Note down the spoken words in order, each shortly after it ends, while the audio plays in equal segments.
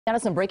Now,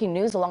 some breaking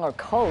news along our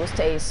coast.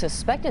 A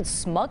suspected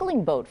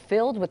smuggling boat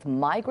filled with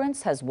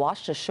migrants has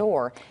washed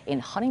ashore in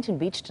Huntington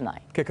Beach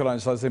tonight.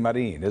 KCAL's Lesley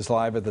Marin is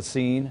live at the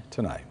scene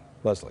tonight.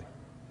 Lesley.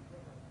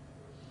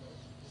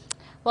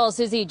 Well,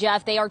 Susie,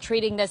 Jeff, they are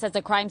treating this as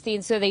a crime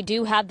scene, so they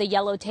do have the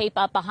yellow tape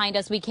up behind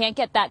us. We can't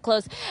get that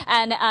close.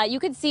 And you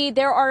can see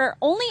there are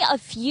only a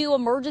few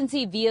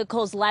emergency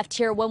vehicles left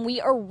here. When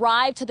we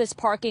arrived to this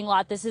parking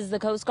lot, this is the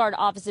Coast Guard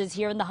offices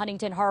here in the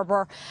Huntington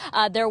Harbor.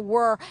 There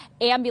were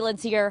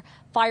ambulance here,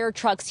 fire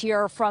trucks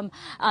here from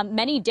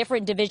many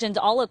different divisions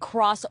all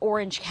across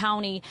Orange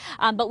County.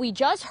 But we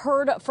just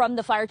heard from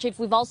the fire chief.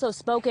 We've also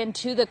spoken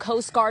to the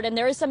Coast Guard, and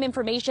there is some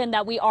information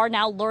that we are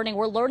now learning.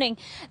 We're learning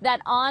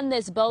that on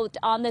this boat,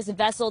 on this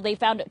vessel, they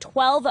found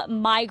 12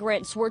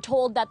 migrants. We're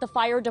told that the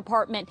fire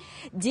department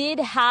did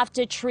have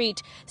to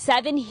treat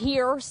 7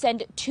 here,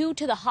 send 2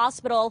 to the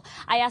hospital.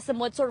 I asked them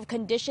what sort of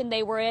condition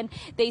they were in.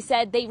 They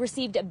said they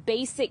received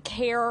basic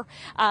care,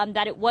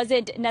 that it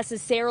wasn't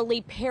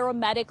necessarily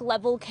paramedic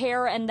level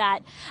care, and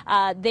that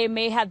they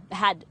may have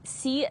had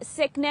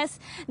seasickness.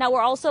 Now, we're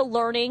also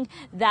learning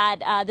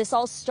that this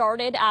all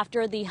started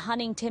after the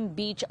Huntington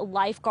Beach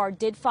lifeguard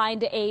did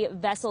find a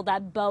vessel,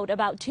 that boat,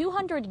 about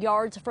 200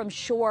 yards from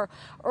shore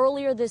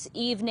earlier this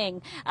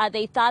evening.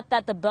 They thought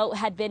that the boat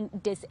had been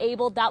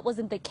disabled. That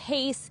wasn't the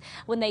case.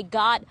 When they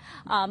got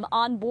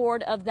on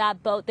board of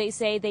that boat, they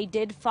say they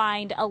did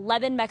find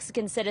 11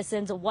 Mexican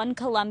citizens, 1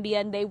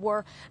 Colombian. They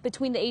were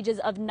between the ages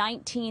of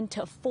 19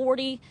 to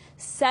 40,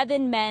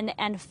 7 men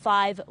and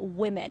 5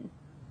 women.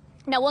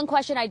 Now, one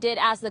question I did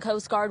ask the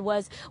Coast Guard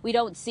was, we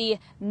don't see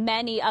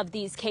many of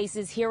these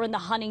cases here in the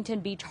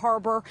Huntington Beach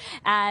Harbor,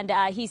 and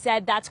he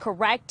said that's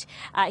correct.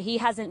 He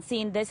hasn't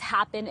seen this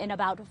happen in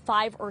about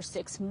 5 or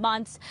 6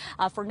 months.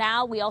 For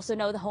now, we also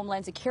know the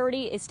Homeland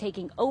Security is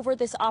taking over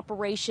this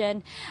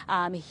operation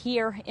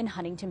here in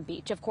Huntington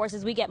Beach. Of course,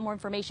 as we get more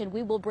information,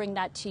 we will bring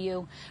that to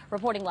you.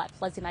 Reporting live,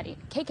 Lesley Marin,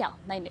 KCAL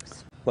 9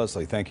 News.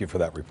 Lesley, thank you for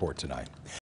that report tonight.